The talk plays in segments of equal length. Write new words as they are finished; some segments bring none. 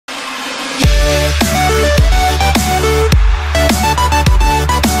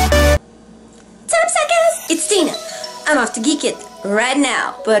right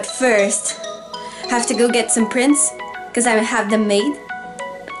now. But first, I have to go get some prints because I have them made.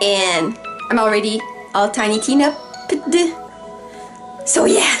 And I'm already all tiny teen up. So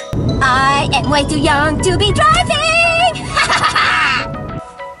yeah. I am way too young to be driving!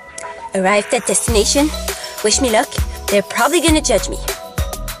 Arrived at destination. Wish me luck. They're probably gonna judge me.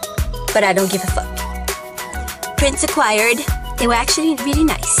 But I don't give a fuck. Prints acquired. They were actually really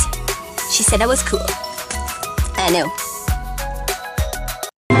nice. She said I was cool. I know.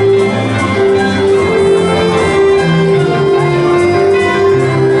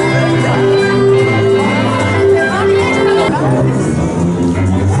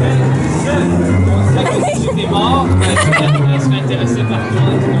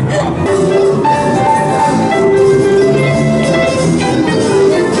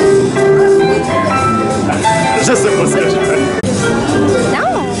 Je sais pas ce que j'ai fait.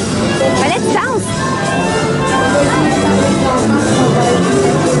 Non! Fallait que tu danses!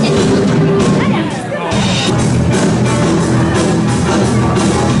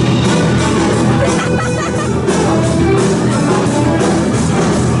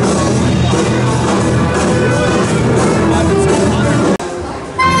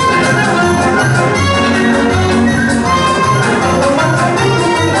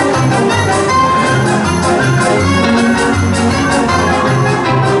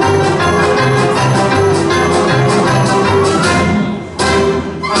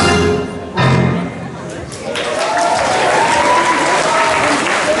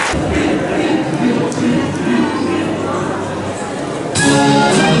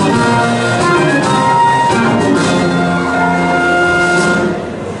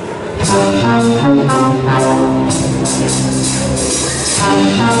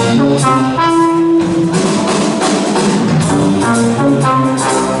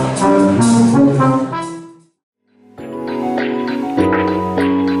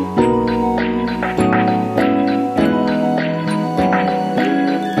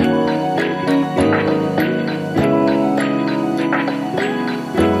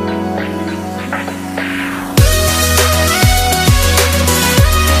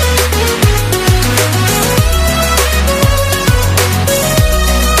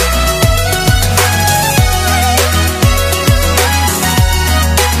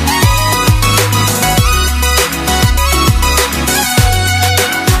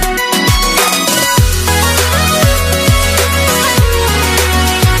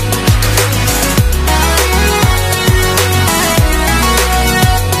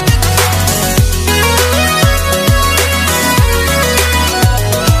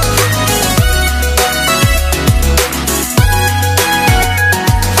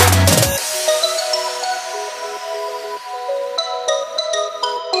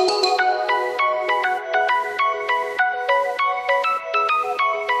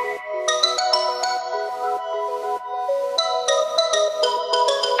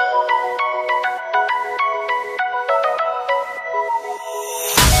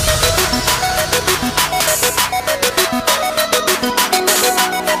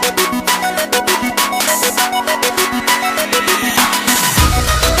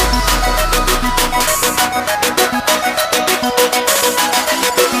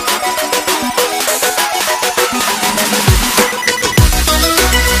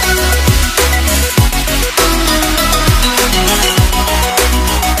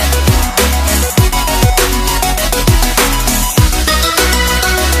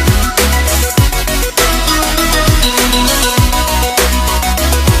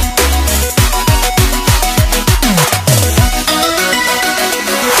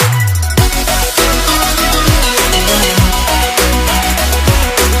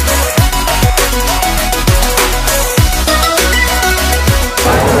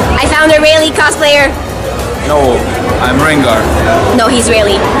 Cosplayer? No, I'm Rengar. No, he's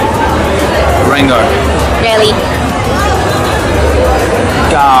Rayleigh. Rengar. Rayleigh.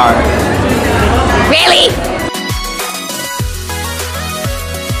 Gar. Rayleigh!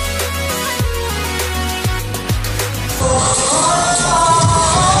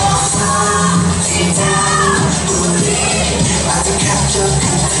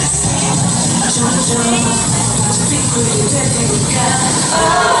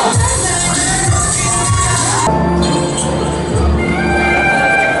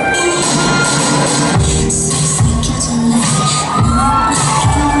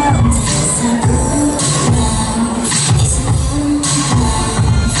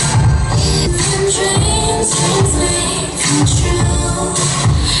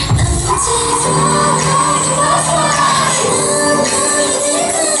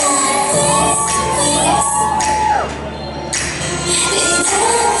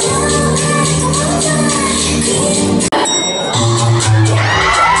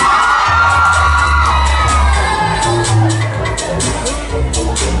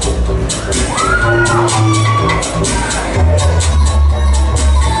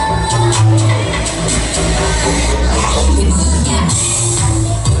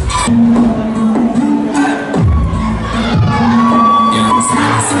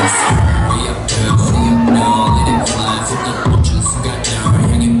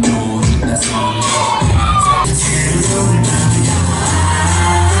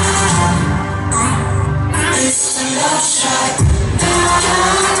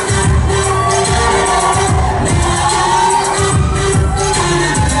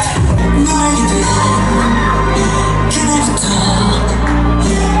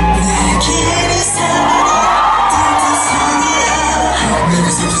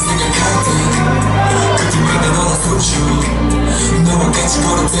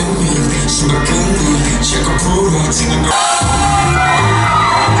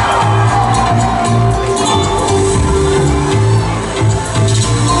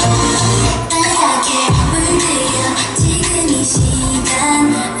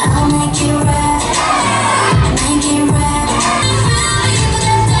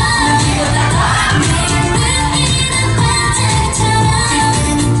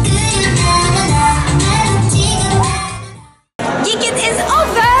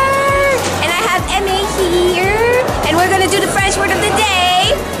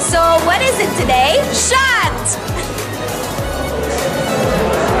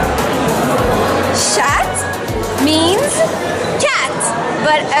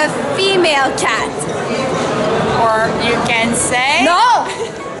 female cat. Or you can say... No!